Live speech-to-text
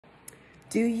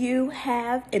Do you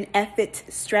have an effort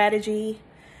strategy?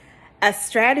 A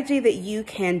strategy that you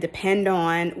can depend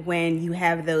on when you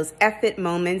have those effort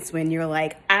moments when you're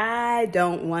like, I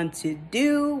don't want to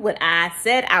do what I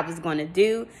said I was going to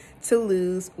do to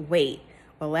lose weight.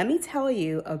 Well, let me tell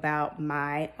you about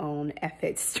my own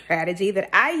effort strategy that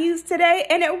I used today,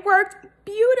 and it worked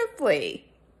beautifully.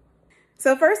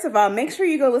 So first of all, make sure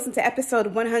you go listen to episode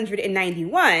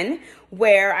 191,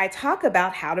 where I talk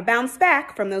about how to bounce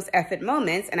back from those effort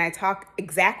moments. And I tell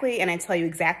you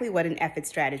exactly what an effort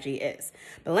strategy is.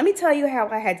 But let me tell you how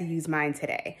I had to use mine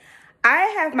today. I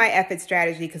have my effort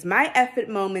strategy because my effort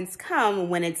moments come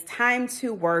when it's time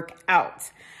to work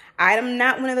out. I'm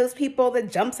not one of those people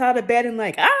that jumps out of bed and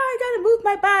like, I gotta move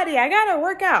my body, I gotta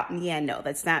work out. Yeah, no,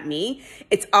 that's not me.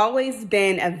 It's always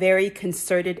been a very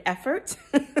concerted effort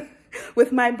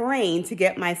with my brain to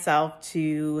get myself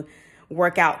to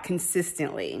work out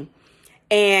consistently.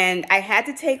 And I had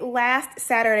to take last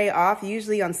Saturday off.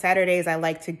 Usually on Saturdays, I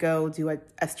like to go do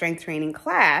a strength training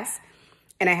class.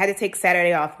 And I had to take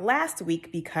Saturday off last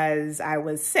week because I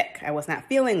was sick. I was not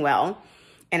feeling well.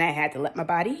 And I had to let my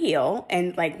body heal.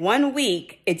 And like 1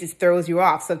 week, it just throws you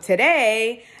off. So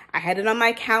today, I had it on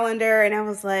my calendar and I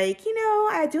was like,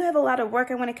 I do have a lot of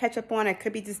work I want to catch up on. I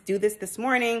could just do this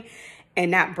morning and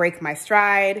not break my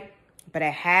stride. But I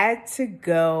had to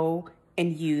go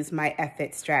and use my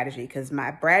effort strategy because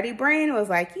my bratty brain was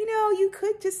like, you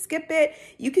could just skip it.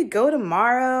 You could go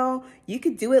tomorrow. You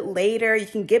could do it later. You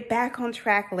can get back on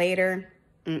track later.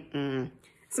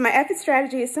 So my effort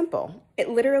strategy is simple. It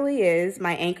literally is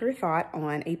my anchor thought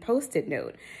on a Post-it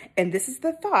note. And this is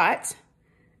the thought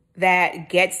that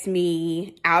gets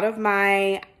me out of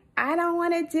my, I don't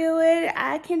want to do it.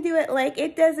 I can do it. Like,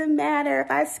 it doesn't matter if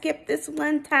I skip this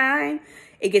one time.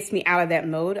 It gets me out of that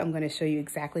mode. I'm going to show you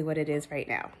exactly what it is right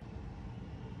now.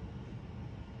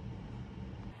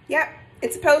 Yep,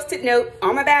 it's a Post-it note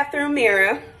on my bathroom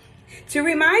mirror to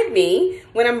remind me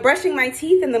when I'm brushing my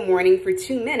teeth in the morning for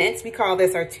 2 minutes, we call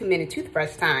this our 2-minute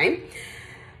toothbrush time,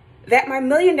 that my $1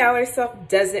 million self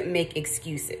doesn't make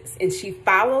excuses and she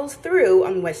follows through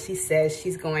on what she says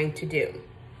she's going to do.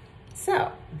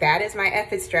 So that is my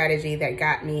effort strategy that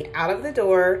got me out of the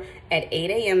door at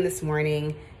 8 a.m. this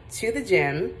morning to the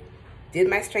gym, did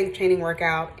my strength training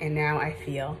workout, and now I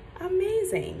feel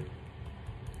amazing.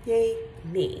 Yay,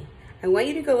 me. I want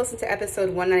you to go listen to episode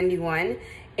 191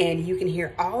 and you can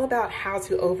hear all about how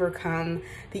to overcome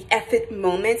the effort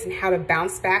moments and how to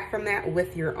bounce back from that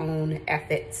with your own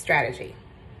effort strategy.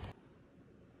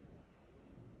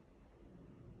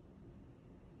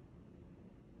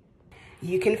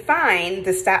 You can find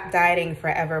the Stop Dieting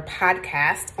Forever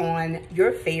podcast on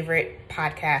your favorite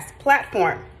podcast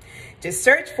platform. Just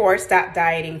search for Stop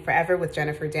Dieting Forever with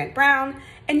Jennifer Dent Brown,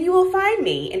 and you will find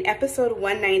me. And episode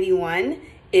 191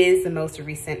 is the most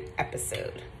recent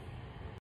episode.